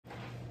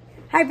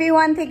Hi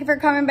everyone, thank you for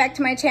coming back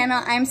to my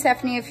channel. I'm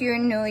Stephanie if you're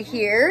new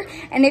here.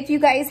 And if you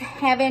guys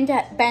haven't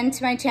been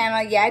to my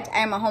channel yet,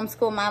 I'm a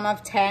homeschool mom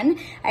of 10.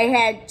 I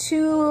had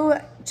 2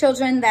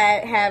 children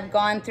that have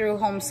gone through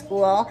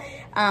homeschool.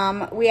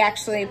 We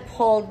actually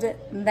pulled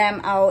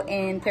them out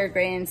in 3rd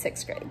grade and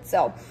 6th grade.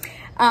 So,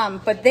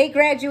 but they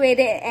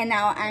graduated and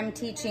now I'm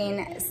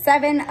teaching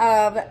 7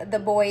 of the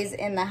boys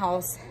in the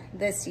house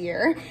this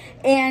year.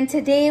 And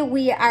today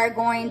we are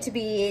going to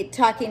be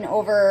talking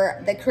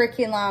over the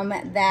curriculum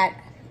that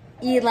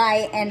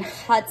Eli and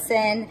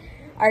Hudson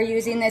are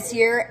using this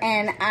year.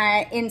 And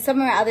in some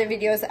of my other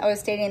videos, I was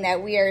stating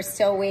that we were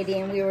still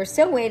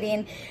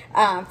waiting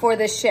for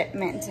the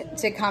shipment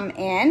to come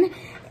in.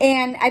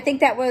 And I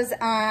think that was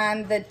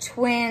on the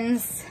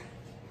twins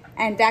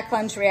and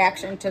Declan's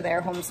reaction to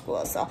their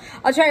homeschool. So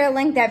I'll try to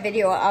link that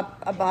video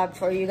up above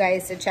for you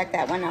guys to check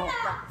that one out.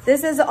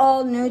 This is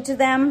all new to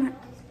them.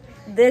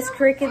 This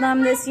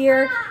curriculum this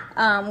year,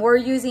 we're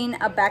using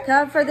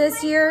Abeka for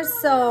this year.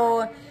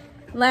 So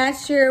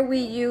last year we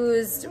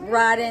used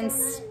rod and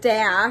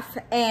staff,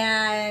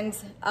 and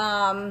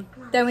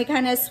then we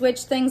kind of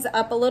switched things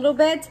up a little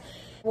bit.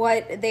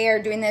 What they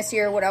are doing this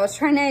year, what I was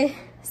trying to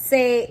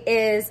say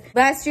is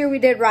last year we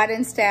did rod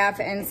and staff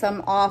and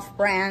some off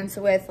brands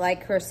with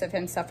like cursive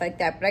and stuff like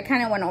that, but I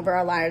kind of went over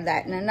a lot of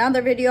that in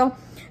another video.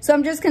 So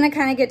I'm just going to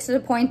kind of get to the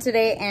point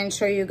today and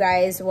show you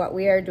guys what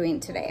we are doing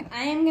today.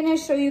 I am going to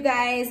show you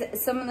guys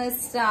some of the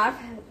stuff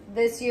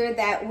this year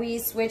that we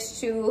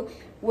switched to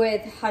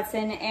with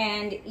Hudson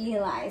and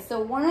Eli. So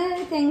one of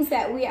the things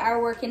that we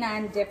are working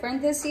on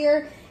different this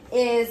year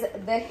is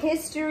the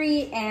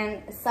history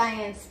and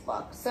science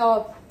book.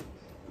 So,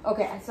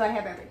 okay, so I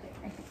have everything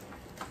right here.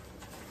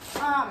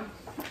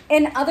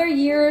 In other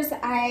years,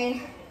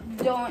 I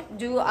don't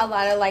do a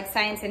lot of like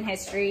science and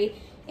history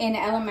in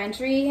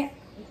elementary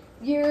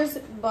years,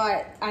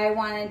 but I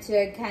wanted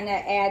to kind of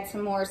add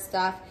some more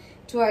stuff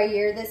to our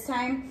year this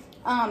time.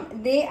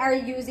 They are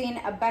using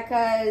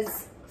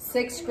Abeka's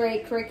 6th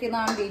grade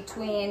curriculum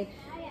between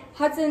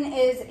Hudson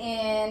is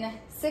in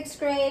 6th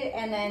grade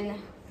and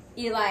then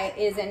Eli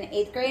is in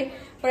 8th grade,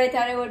 but I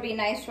thought it would be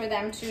nice for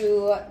them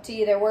to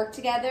either work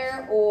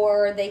together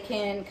or they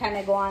can kind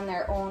of go on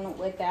their own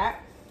with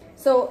that.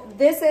 So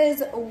this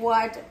is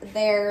what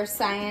their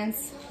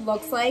science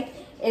looks like.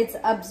 It's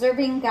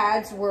observing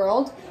God's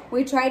world.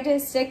 We tried to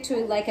stick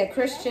to like a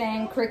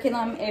Christian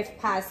curriculum if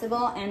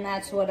possible, and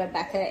that's what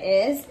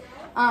Abeka is.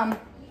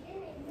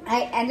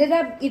 I ended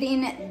up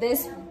getting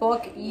this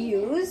book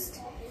used,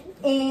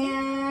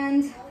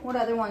 and what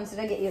other ones did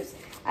I get used?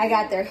 I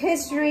got their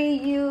history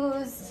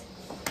used,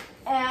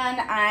 and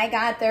I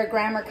got their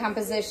grammar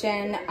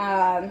composition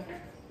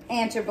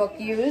answer book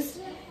used,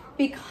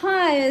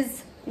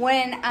 because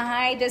when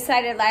I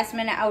decided last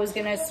minute I was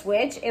gonna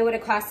switch, it would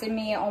have costed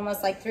me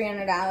almost like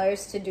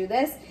 $300 to do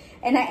this.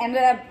 And I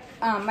ended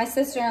up, my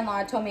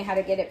sister-in-law told me how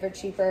to get it for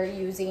cheaper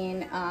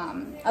using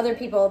other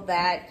people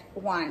that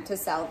want to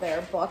sell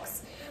their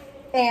books.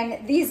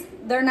 And these,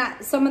 they're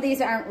not, some of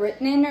these aren't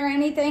written in or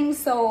anything,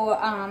 so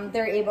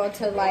they're able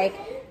to like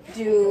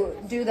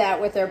do that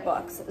with their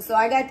books. So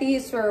I got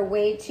these for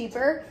way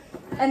cheaper.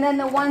 And then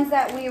the ones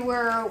that we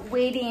were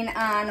waiting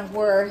on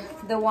were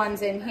the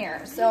ones in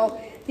here. So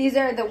these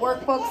are the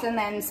workbooks and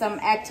then some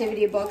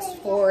activity books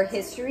for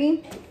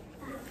history.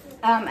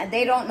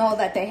 They don't know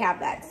that they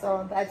have that,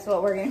 so that's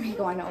what we're going to be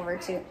going over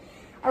to.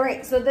 All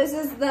right, so this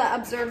is the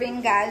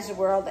Observing God's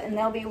World, and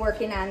they'll be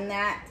working on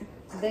that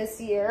this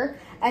year.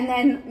 And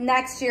then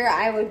next year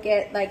I would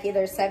get like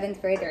either 7th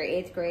grade or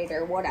 8th grade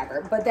or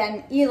whatever. But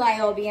then Eli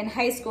will be in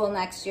high school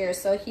next year,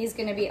 so he's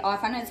going to be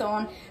off on his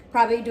own,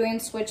 probably doing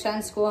Switch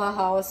on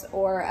Schoolhouse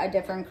or a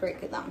different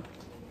curriculum.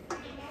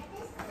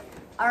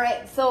 All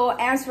right, so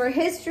as for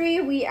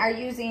history, we are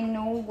using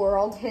New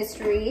World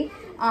History,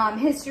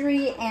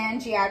 history and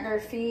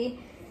geography,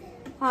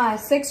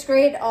 6th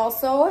grade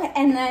also,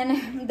 and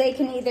then they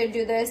can either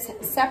do this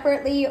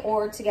separately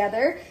or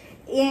together.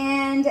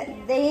 And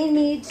they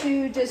need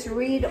to just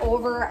read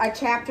over a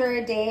chapter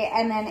a day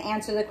and then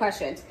answer the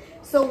questions.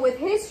 So with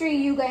history,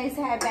 you guys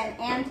have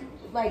been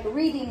like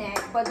reading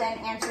it, but then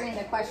answering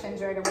the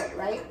questions right away,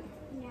 right?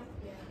 Yeah.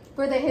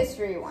 For the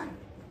history one.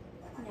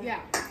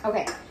 Yeah.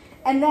 Okay.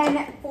 And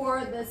then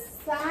for the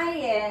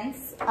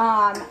science,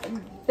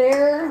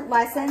 their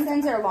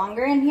lessons are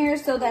longer in here,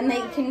 so then they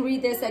can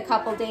read this a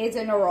couple days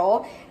in a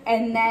row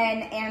and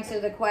then answer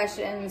the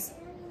questions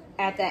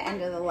at the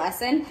end of the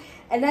lesson.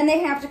 And then they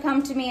have to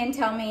come to me and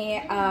tell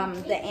me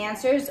the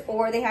answers,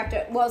 or they have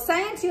to, well,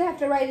 science, you have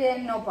to write it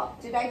in a notebook.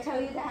 Did I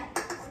tell you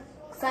that?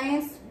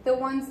 Science, the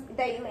ones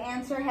that you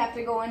answer have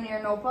to go in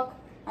your notebook,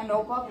 a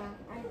notebook?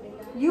 Yeah, I did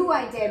that.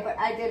 I did, but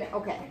I didn't,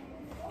 okay.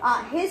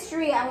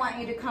 History, I want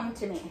you to come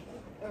to me.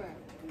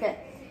 Okay.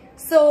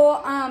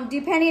 So,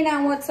 depending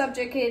on what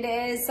subject it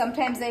is,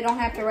 sometimes they don't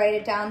have to write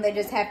it down, they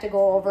just have to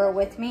go over it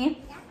with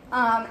me.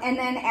 And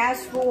then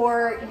as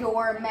for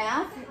your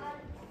math,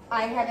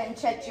 I haven't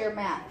checked your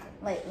math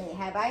lately,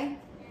 have I?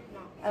 No.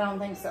 I don't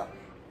think so.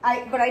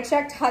 But I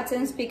checked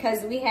Hudson's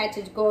because we had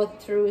to go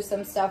through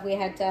some stuff. We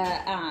had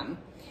to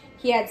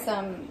he had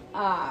some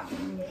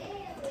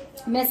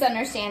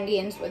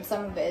misunderstandings with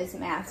some of his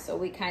math,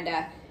 so I kind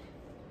of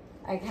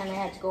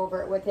had to go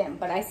over it with him.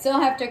 But I still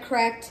have to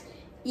correct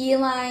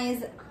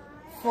Eli's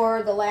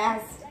for the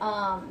last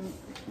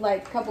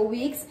like couple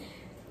weeks.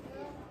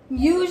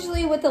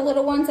 Usually with the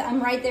little ones,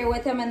 I'm right there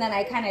with them, and then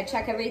I kind of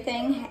check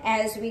everything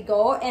as we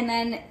go. And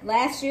then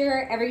last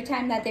year, every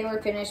time that they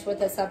were finished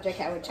with a subject,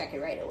 I would check it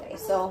right away.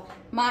 So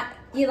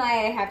Eli,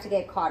 I have to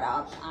get caught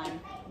up on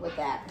with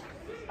that.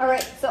 All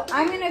right, so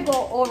I'm gonna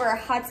go over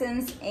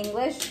Hudson's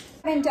English.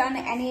 I haven't done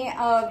any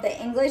of the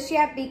English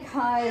yet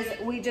because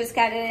we just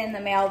got it in the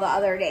mail the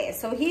other day.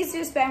 So he's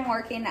just been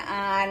working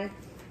on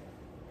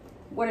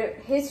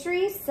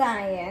history,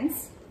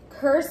 science,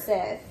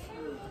 cursive,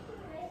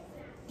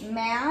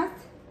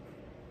 math,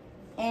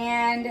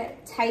 and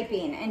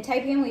typing. And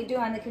typing we do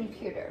on the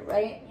computer,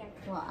 right? Yeah.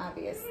 Well,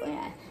 obviously.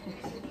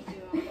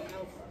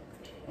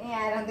 Yeah,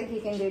 I don't think he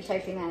can do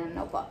typing on a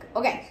notebook.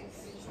 Okay.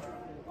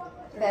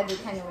 That'd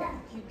be kind of weird.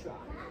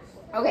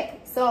 Okay,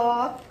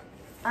 so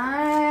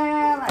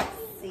let's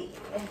see.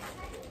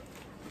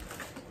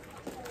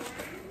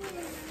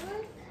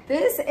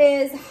 This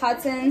is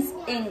Hudson's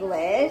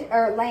English,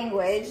 or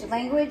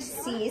language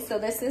C. So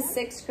this is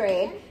 6th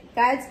grade.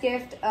 God's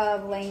gift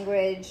of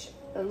language,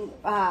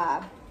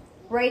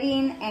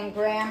 writing and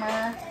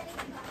grammar.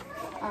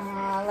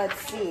 Let's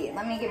see.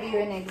 Let me give you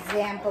an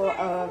example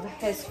of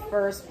his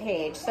first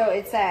page. So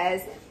it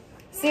says,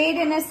 say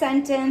it in a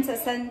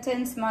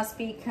sentence must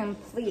be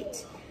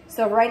complete.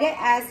 So write it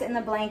S in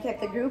the blank if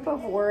the group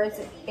of words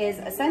is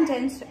a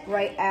sentence,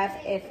 write F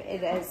if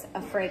it is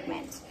a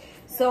fragment.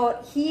 So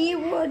he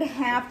would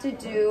have to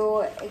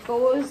do, it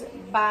goes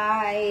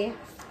by,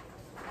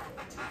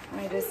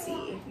 let me just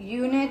see,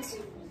 Unit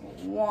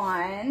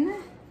 1,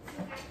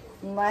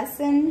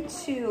 Lesson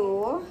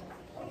 2,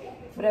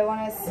 but I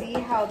want to see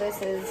how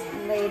this is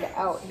laid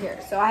out here.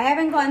 So I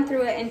haven't gone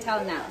through it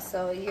until now,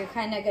 so you're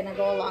kind of going to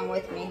go along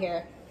with me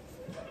here.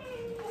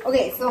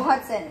 Okay, so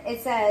Hudson,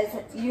 it says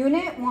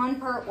Unit 1,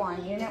 Part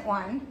 1, Unit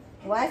 1,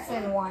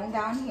 Lesson 1,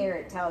 down here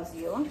it tells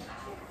you.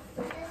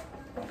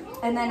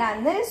 And then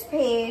on this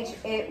page,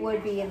 it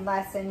would be in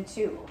Lesson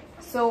 2.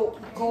 So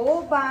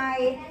go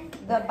by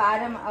the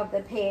bottom of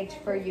the page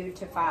for you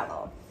to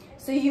follow.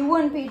 So you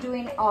wouldn't be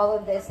doing all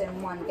of this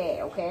in one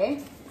day,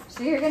 okay?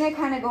 So you're gonna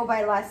kind of go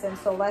by lesson.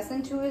 So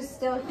Lesson 2 is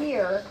still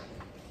here,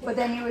 but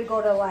then you would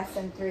go to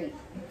Lesson 3.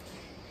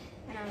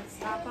 And I would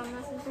stop on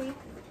Lesson 3?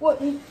 Well,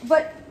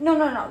 but no.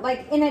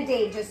 Like in a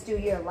day, just do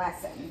your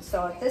lesson.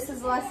 So if this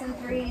is Lesson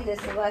 3, this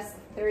is Lesson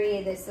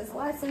 3, this is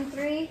Lesson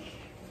 3,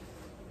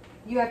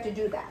 you have to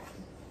do that.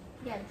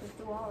 Yeah, just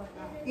do all of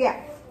that.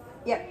 Yeah,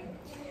 yep.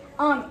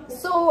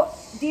 So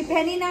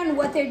depending on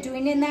what they're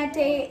doing in that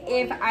day,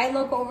 if I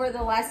look over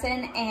the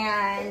lesson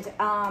and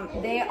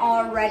they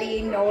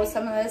already know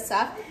some of this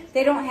stuff,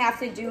 they don't have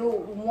to do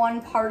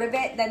one part of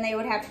it, then they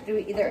would have to do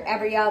either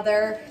every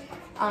other.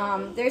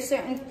 There's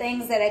certain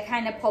things that I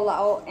kind of pull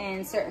out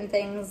and certain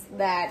things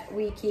that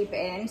we keep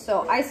in.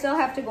 So I still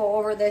have to go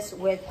over this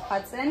with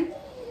Hudson.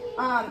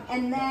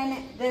 And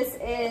then this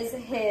is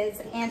his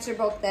answer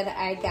book that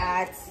I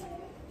got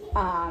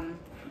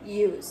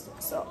used.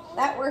 So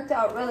that worked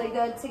out really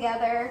good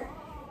together.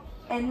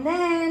 And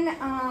then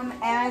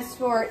as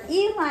for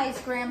Eli's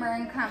grammar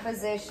and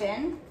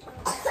composition,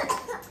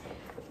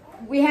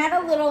 we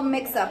had a little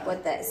mix up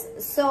with this.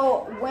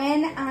 So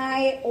when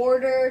I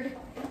ordered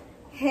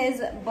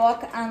his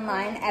book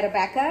online at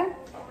Abeka,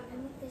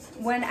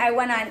 when I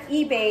went on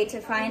eBay to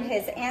find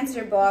his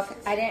answer book,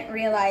 I didn't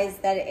realize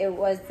that it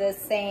was the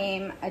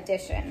same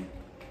edition.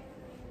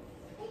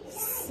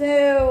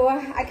 So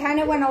I kind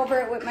of went over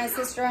it with my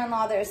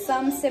sister-in-law. There's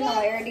some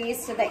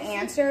similarities to the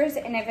answers,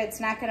 and if it's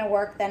not going to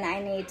work, then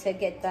I need to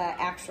get the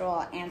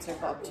actual answer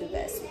book to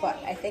this.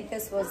 But I think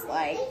this was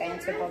like, the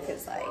answer book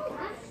is like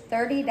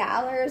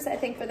 $30, I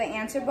think, for the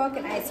answer book,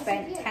 and I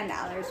spent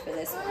 $10 for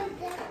this one.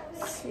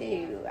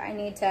 So I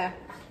need to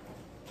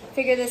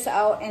figure this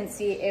out and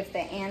see if the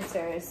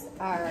answers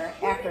are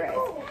accurate.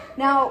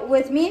 Now,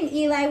 with me and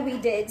Eli, we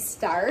did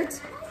start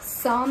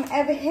some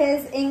of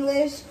his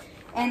English,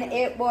 and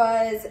it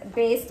was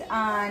based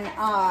on,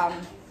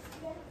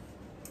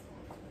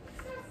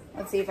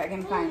 let's see if I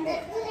can find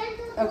it.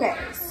 Okay,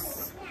 let's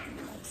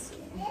see.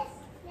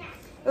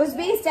 It was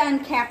based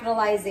on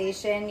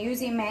capitalization,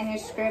 using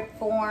manuscript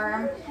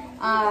form,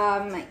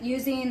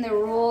 using the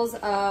rules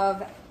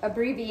of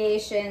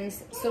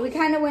abbreviations. So we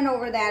kind of went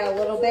over that a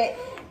little bit.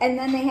 And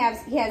then he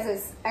has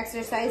this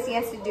exercise he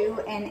has to do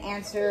and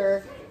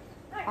answer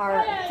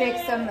or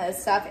fix some of the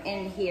stuff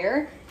in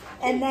here.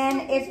 And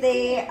then if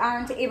they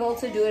aren't able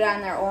to do it on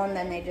their own,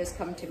 then they just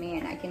come to me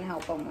and I can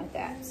help them with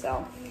that.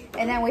 So,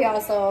 and then we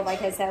also,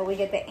 like I said, we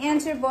get the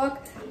answer book.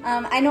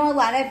 I know a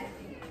lot of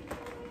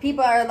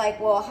people are like,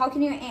 well, how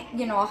can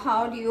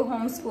how do you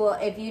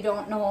homeschool if you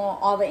don't know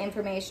all the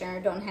information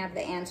or don't have the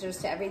answers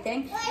to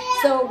everything?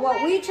 So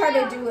what we try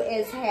to do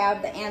is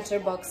have the answer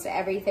books to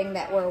everything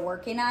that we're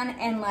working on,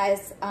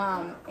 unless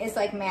it's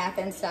like math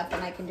and stuff,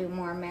 and I can do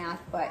more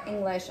math, but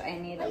English, I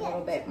need a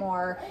little bit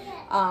more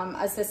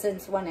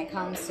assistance when it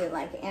comes to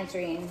like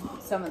answering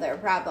some of their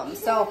problems.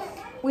 So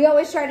we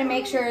always try to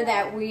make sure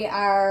that we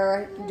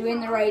are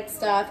doing the right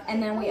stuff,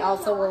 and then we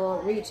also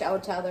will reach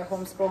out to other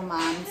homeschool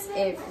moms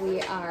if we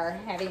are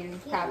having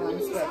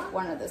problems with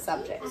one of the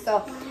subjects.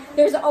 So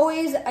there's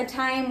always a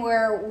time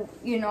where,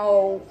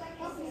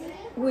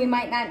 we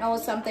might not know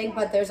something,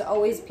 but there's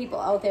always people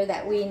out there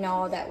that we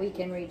know that we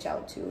can reach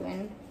out to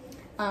and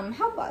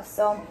help us.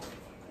 So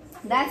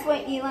that's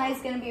what Eli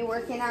is going to be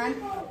working on.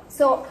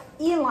 So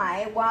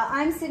Eli, while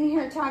I'm sitting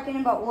here talking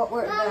about what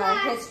we're the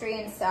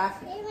history and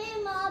stuff.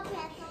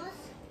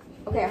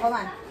 Okay, hold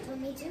on.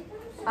 Me too?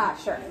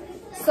 Sure.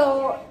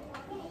 So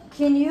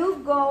can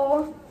you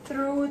go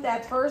through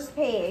that first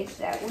page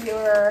that we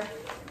were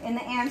in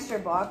the answer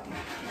book?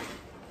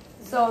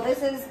 So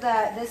this is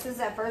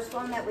that first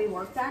one that we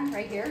worked on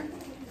right here,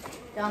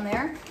 down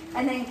there.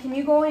 And then can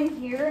you go in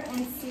here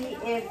and see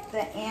if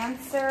the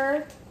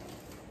answer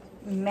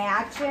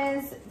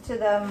matches to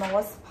the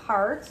most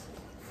part?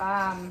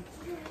 Yeah,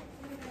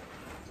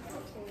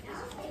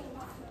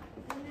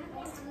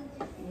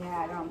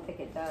 I don't think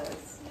it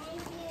does.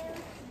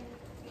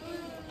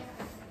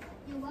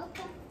 You're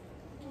welcome.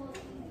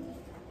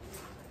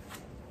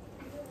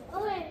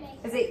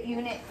 Is it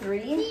unit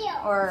 3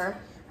 or?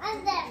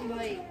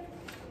 Wait.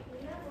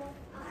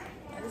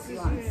 This is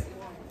unit 1.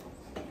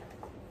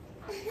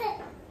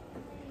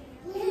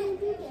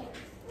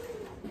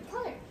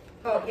 Color.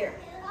 Oh, here.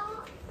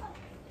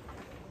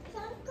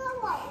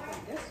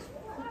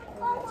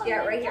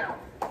 Yeah, right here.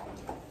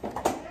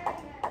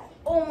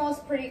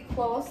 Almost pretty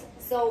close.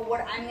 So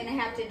what I'm going to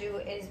have to do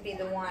is be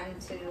the one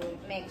to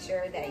make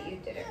sure that you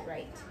did it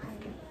right.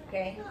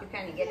 Okay? You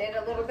kind of get it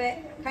a little bit.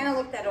 Kind of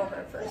look that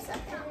over for a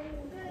second.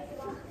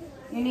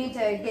 You need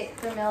to get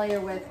familiar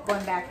with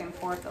going back and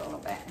forth a little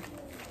bit.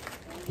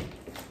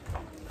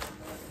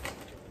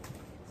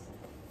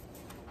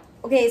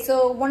 Okay,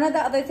 so one of the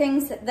other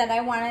things that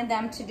I wanted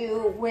them to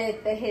do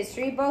with the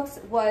history books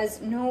was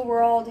New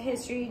World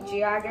History,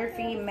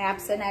 Geography,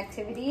 Maps, and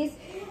Activities.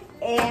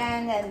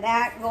 And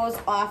that goes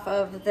off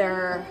of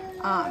their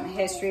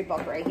history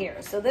book right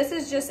here. So this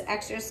is just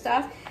extra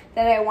stuff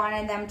that I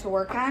wanted them to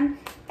work on.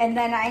 And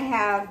then I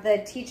have the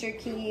teacher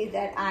key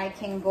that I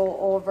can go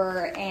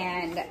over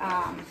and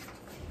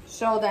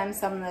show them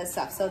some of the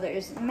stuff. So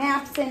there's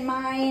maps in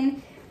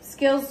mine,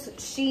 skills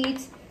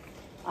sheet,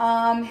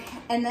 and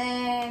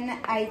then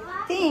I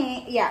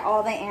think, yeah,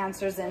 all the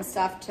answers and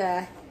stuff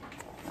to,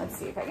 let's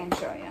see if I can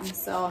show you.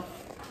 So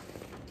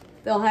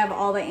they'll have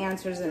all the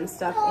answers and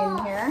stuff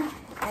in here.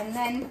 And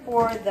then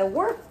for the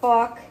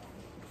workbook,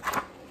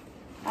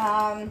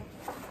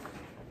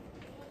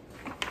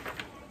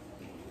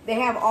 they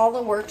have all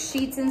the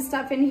worksheets and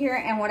stuff in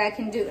here. And what I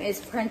can do is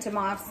print them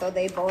off so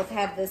they both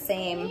have the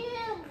same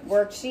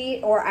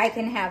worksheet, or I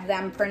can have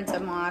them print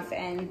them off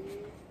and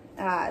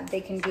they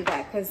can do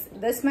that, because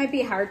this might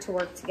be hard to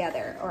work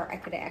together. Or I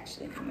could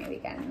actually maybe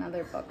get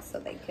another book so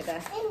they could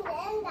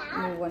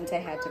we wouldn't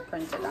have had to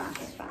print it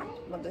off.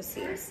 We'll just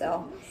see.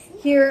 So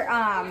here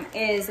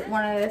is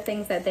one of the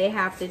things that they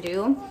have to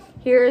do.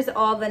 Here's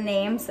all the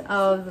names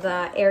of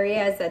the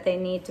areas that they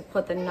need to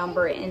put the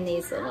number in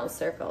these little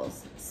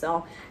circles.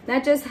 So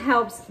that just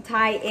helps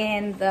tie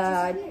in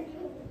the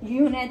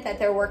unit that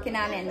they're working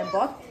on in the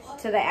book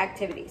to the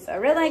activity. So I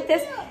really like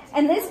this.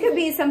 And this could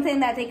be something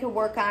that they could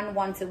work on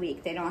once a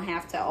week. They don't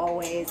have to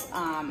always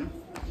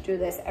do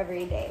this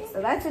every day.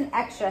 So that's an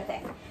extra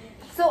thing.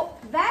 So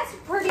that's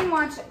pretty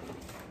much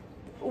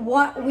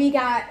what we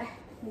got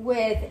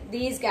with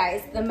these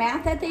guys. The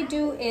math that they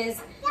do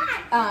is,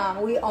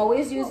 we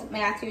always use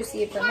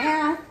Matthew-C for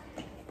math.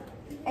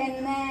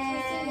 And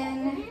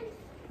then,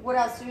 what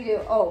else do we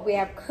do? Oh, we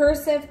have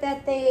cursive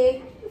that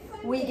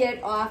we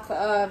get off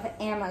of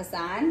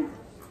Amazon.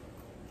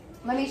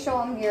 Let me show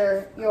them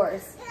your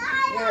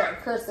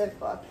cursive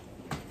book.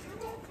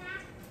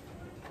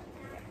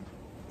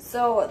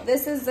 So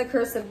this is the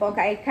cursive book.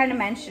 I kind of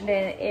mentioned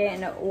it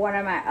in one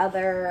of my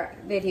other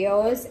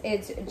videos.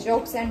 It's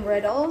jokes and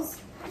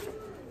riddles.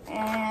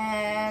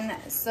 And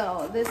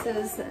so this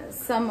is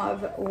some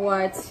of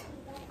what,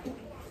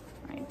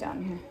 right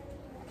down here,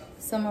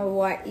 some of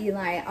what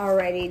Eli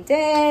already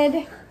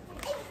did.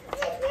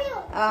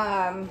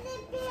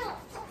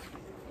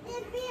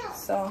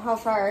 So how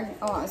far?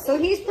 Oh, so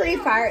he's pretty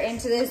far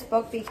into this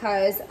book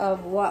because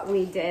of what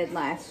we did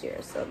last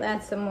year. So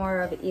that's some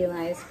more of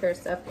Eli's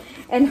cursive.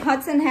 And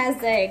Hudson has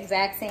the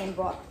exact same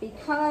book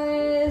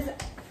because,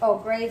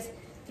 grades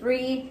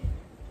 3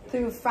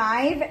 through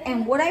 5.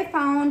 And what I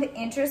found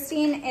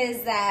interesting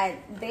is that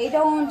they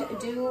don't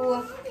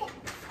do,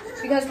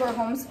 because we're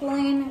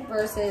homeschooling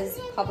versus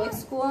public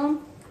school,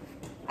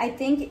 I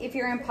think if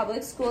you're in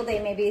public school, they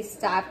maybe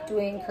stop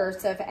doing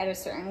cursive at a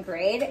certain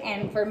grade.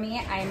 And for me,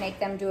 I make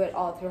them do it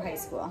all through high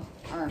school,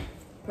 or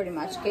pretty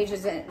much. Gage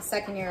is in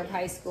second year of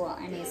high school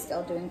and he's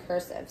still doing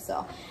cursive.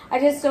 So I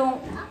just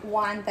don't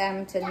want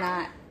them to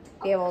not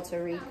be able to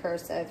read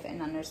cursive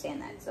and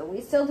understand that. So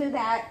we still do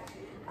that.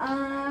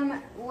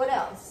 What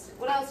else?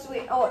 What else do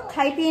we, oh,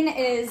 typing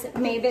is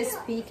Mavis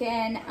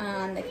Beacon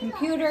on the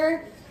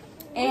computer.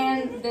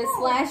 And this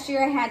last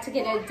year I had to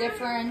get a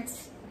different,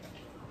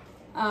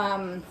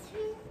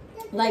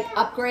 like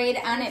upgrade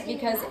on it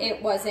because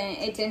it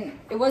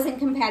wasn't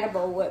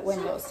compatible with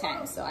Windows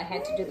 10, so I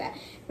had to do that.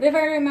 But if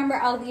I remember,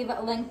 I'll leave a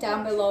link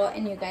down below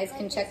and you guys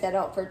can check that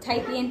out for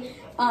typing.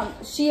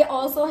 She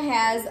also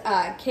has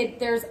a kid,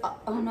 there's,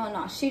 oh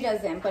no, she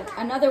doesn't, but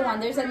another one,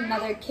 there's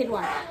another kid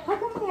one. How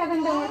come we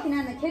haven't been working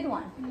on the kid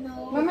one?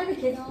 No. Remember the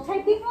kid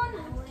typing one?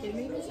 Kid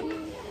Mavis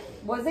Beacon?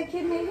 Was it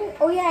Kid Mavis?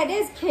 Oh yeah, it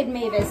is Kid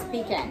Mavis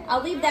Beacon.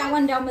 I'll leave that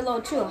one down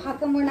below too. How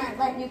come we're not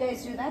letting you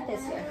guys do that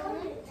this year?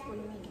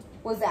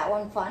 Was that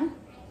one fun?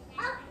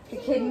 The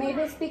Kid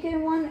Mavis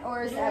Beacon one?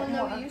 Or is that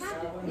more?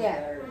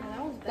 Yeah.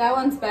 That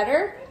one's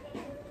better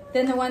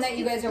than the one that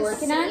you guys are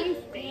working on?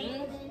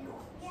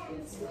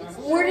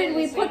 Where did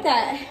we put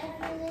that?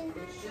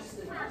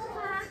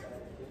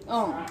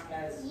 Oh.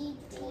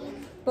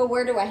 But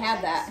where do I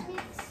have that?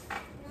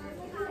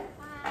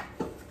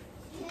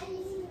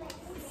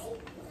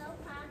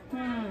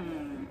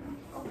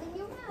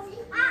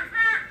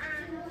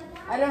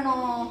 I don't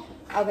know.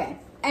 Okay.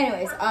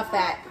 Anyways, off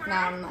that,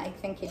 now I'm like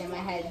thinking in my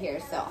head here,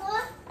 so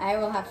I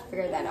will have to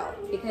figure that out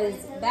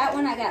because that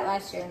one I got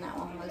last year and that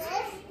one was,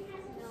 I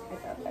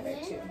thought, better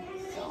too.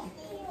 So,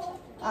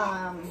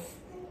 I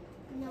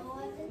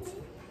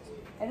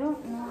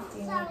don't know if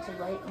you need to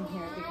write in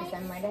here because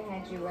I might have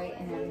had you write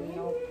in a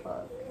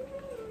notebook.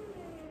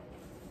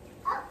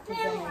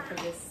 Because then I could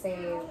just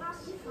save.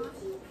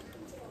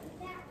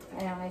 I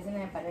know, isn't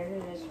it better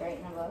to just write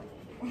in a book?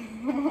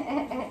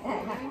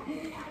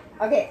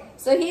 Okay,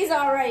 so he's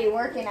already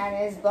working on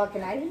his book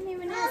and I didn't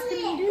even ask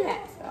him to do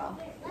that, so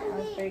that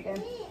was pretty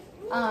good.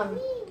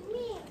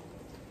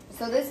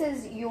 So this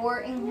is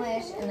your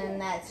English and then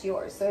that's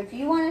yours. So if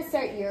you want to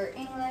start your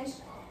English,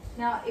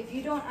 now if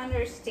you don't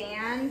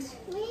understand,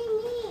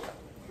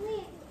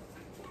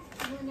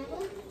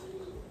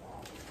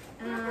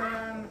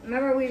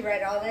 remember we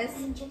read all this?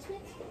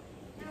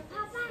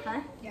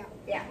 Huh? Yeah.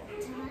 Yeah.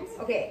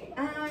 Okay.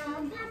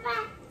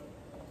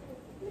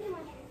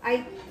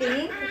 I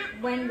think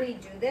when we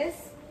do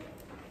this,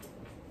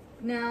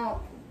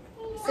 now,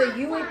 so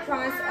you would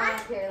cross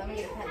off here. Let me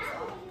get a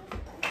pencil.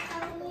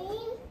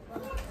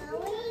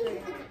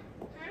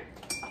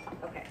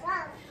 Okay.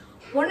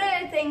 One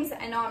of the things,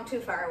 I know I'm too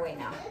far away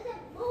now.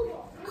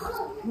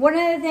 One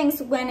of the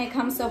things when it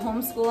comes to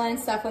homeschooling and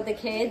stuff with the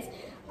kids,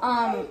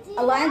 a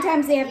lot of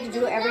times they have to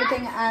do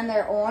everything on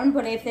their own,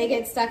 but if they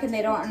get stuck and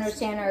they don't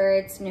understand or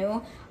it's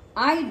new,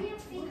 I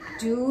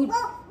do,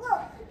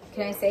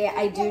 can I say it?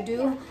 I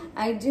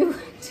do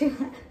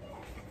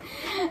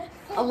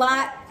a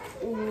lot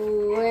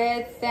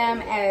with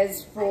them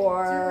as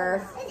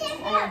for,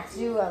 I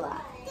do a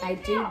lot. I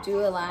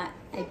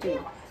do.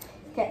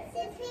 Okay.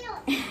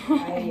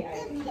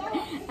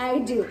 I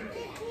do.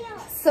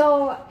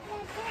 So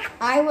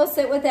I will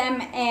sit with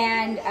them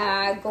and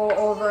go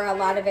over a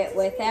lot of it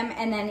with them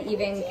and then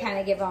even kind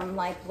of give them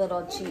like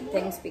little cheat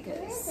things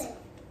because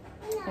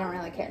I don't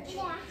really care.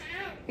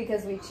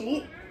 Because we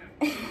cheat.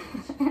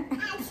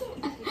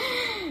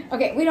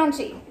 Okay, we don't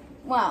cheat.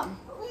 Well,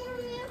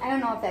 I don't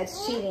know if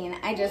that's cheating.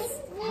 I just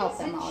help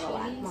them out a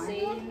lot more.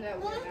 Saying that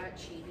we're not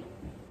cheating.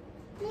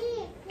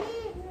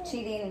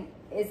 Cheating,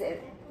 is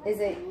it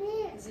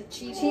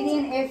cheating?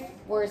 Cheating if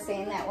we're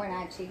saying that we're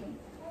not cheating?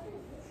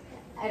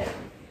 I don't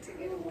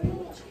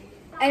know.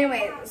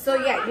 Anyway, so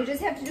yeah, you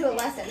just have to do a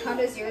lesson. How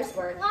does yours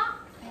work?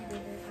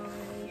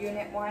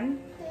 Unit 1?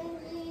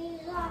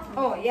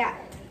 Oh, yeah.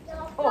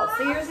 Oh,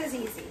 so yours is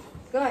easy.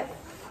 Good. I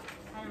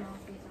don't know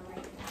if these are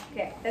right.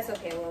 Okay, that's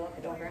okay. We'll look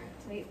it over.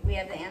 We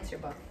have the answer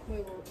book.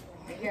 Wait,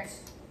 right here.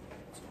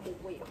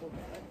 Wait, hold on.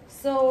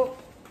 So,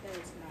 That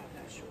is not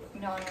that short.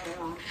 no.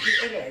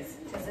 It is,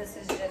 because this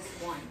is just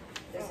 1.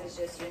 This is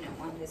just unit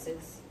 1. This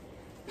is,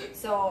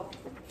 so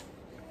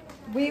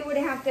we would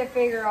have to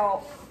figure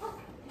out,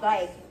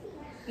 like,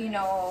 do,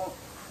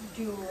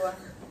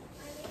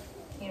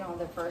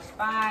 the first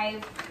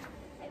 5.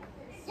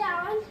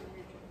 Yeah.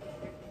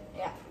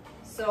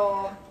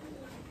 So,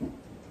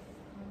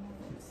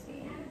 let's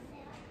see.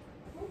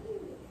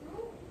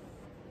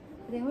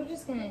 I think we're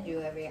just going to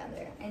do every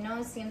other. I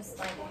know it seems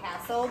like a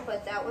hassle,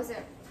 but that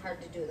wasn't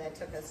hard to do. That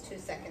took us 2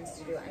 seconds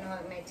to do. I know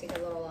it may take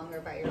a little longer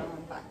by your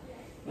own, but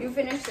you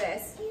finish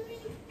this.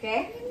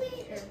 Okay?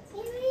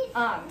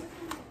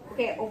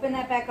 Okay, open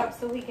that back up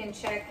so we can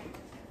check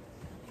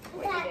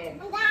what you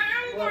did.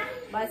 Well,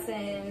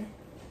 lesson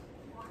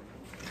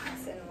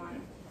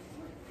 1.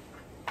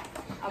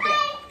 Okay,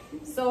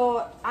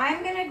 so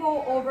I'm going to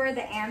go over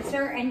the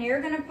answer, and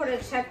you're going to put a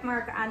check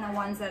mark on the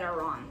ones that are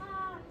wrong.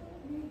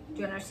 Do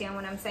you understand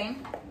what I'm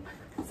saying?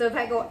 So if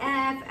I go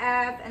F,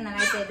 F, and then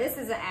I say this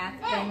is an F,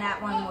 then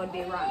that one would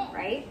be wrong,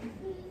 right?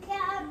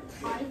 I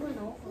went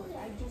over it.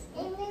 I just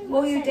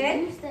Oh, you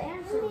did? used the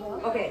answer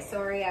book. Okay,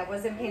 sorry, I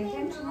wasn't paying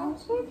attention.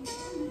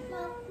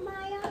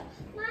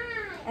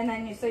 And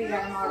then so you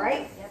got them all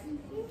right? Yep.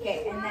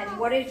 Okay, and then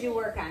what did you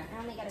work on?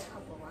 I only got a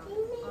couple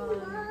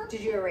wrong. Did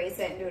you erase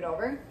it and do it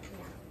over?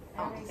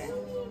 Yeah. Oh, okay. So,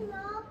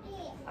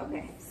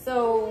 Okay,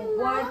 so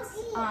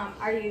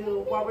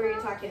what were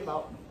you talking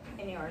about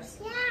in yours?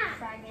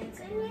 fragments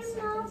and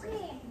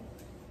sentences.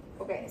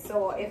 Okay,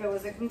 so if it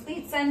was a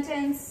complete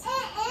sentence,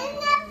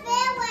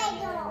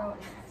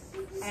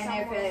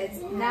 and if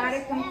it's not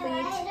a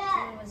complete,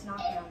 Someone was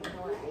knocking on the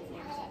door.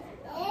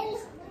 I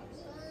answered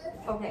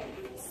it. okay,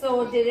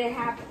 so did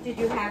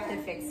you have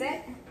to fix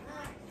it?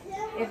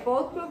 If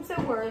both groups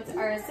of words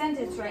are a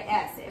sentence, write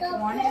S. If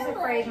one is a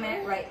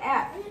fragment, write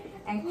F.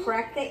 And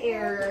correct the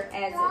error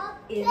as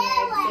in the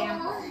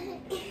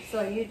example.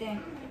 So you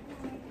didn't.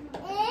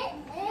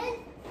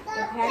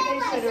 The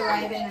package should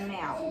arrive in the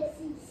mail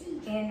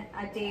in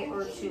a day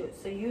or two.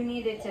 So you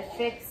needed to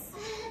fix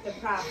the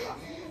problem.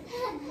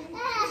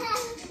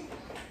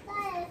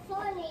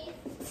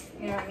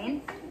 You know what I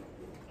mean?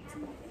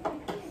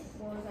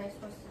 What was I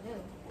supposed to do?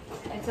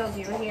 It tells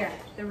you here.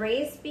 The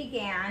race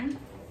began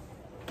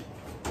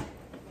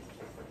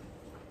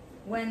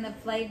when the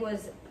flag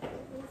was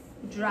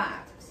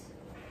dropped.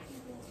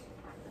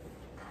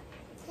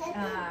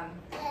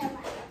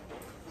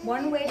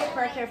 One way to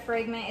correct a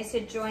fragment is to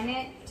join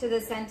it to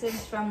the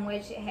sentence from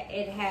which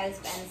it has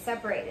been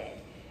separated.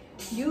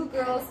 You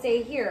girls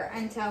stay here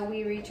until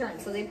we return.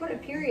 So they put a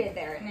period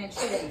there, and it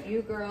shouldn't.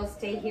 You girls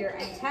stay here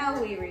until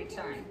we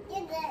return.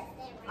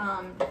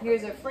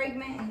 Here's a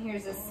fragment, and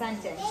here's a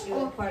sentence. You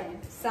would put,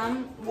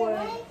 some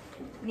would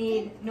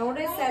need,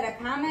 notice that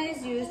a comma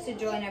is used to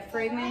join a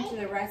fragment to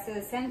the rest of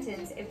the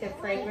sentence if the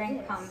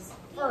fragment comes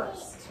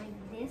first. So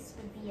this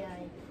would be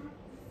a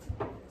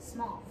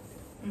small.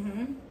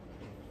 Mm-hmm.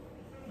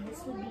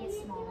 This would be a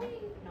small.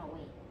 No,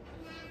 wait.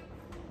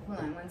 Hold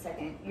on 1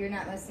 second. You're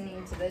not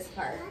listening to this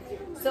part.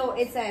 So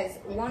it says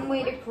one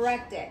way to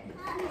correct it.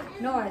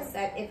 Notice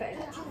that if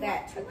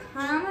that a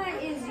comma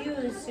is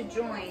used to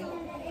join,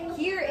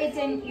 here it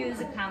didn't use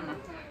a comma.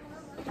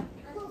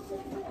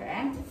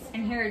 Okay?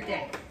 And here it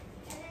did.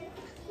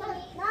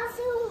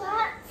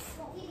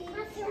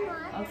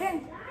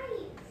 Okay.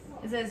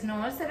 It says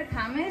notice that a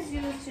comma is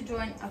used to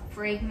join a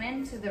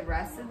fragment to the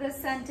rest of the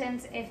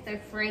sentence if the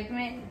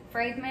fragment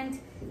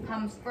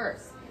comes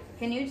first.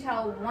 Can you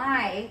tell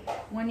why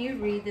when you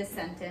read the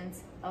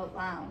sentence out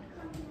loud?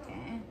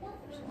 Okay,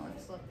 so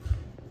let's look.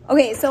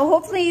 Okay, so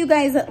hopefully you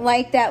guys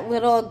like that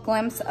little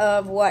glimpse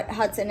of what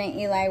Hudson and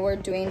Eli were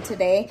doing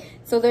today.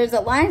 So there's a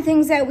lot of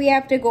things that we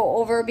have to go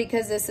over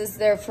because this is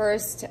their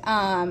first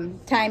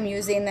time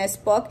using this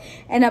book.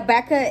 And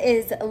Abeka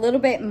is a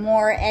little bit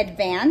more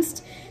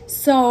advanced.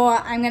 So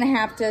I'm going to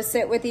have to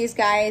sit with these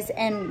guys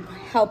and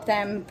help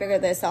them figure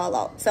this all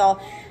out. So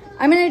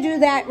I'm going to do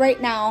that right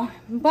now,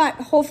 but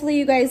hopefully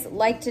you guys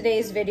like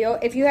today's video.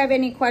 If you have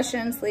any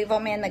questions, leave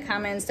them in the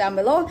comments down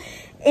below.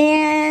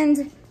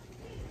 And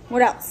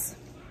what else?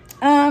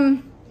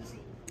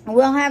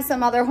 We'll have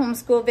some other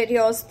homeschool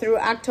videos through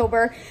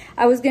October.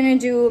 I was going to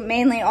do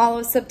mainly all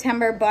of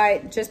September,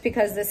 but just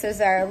because this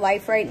is our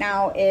life right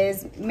now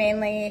is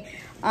mainly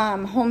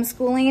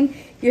homeschooling.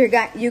 You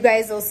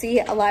guys will see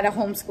a lot of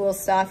homeschool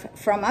stuff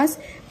from us.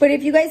 But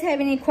if you guys have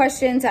any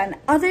questions on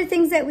other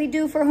things that we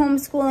do for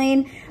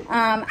homeschooling,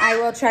 I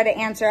will try to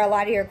answer a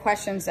lot of your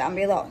questions down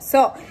below.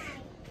 So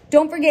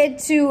don't forget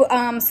to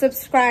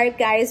subscribe,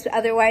 guys.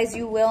 Otherwise,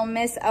 you will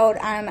miss out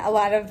on a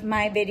lot of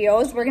my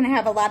videos. We're going to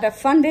have a lot of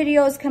fun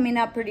videos coming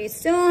up pretty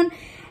soon.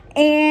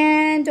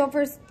 And don't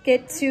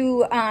forget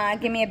to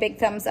give me a big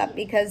thumbs up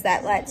because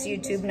that lets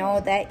YouTube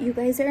know that you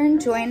guys are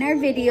enjoying our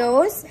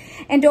videos.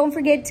 And don't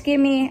forget to give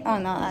me, oh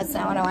no, that's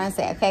not what I want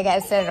to say. Okay, I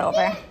gotta start it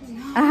over.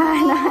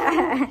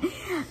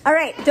 All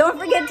right, don't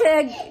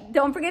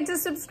forget to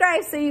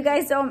subscribe so you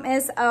guys don't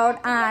miss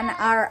out on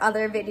our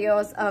other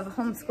videos of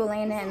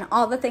homeschooling and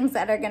all the things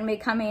that are going to be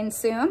coming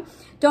soon.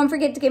 Don't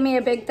forget to give me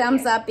a big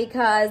thumbs up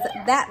because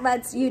that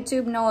lets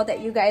YouTube know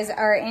that you guys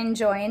are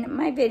enjoying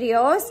my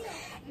videos.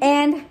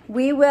 And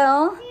we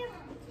will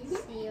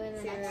See you in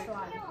the next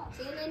one.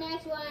 See you in the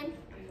next one.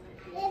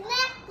 The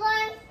next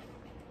one.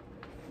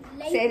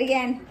 say it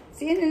again.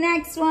 See you in the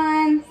next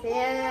one. See you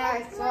in the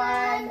next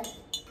one.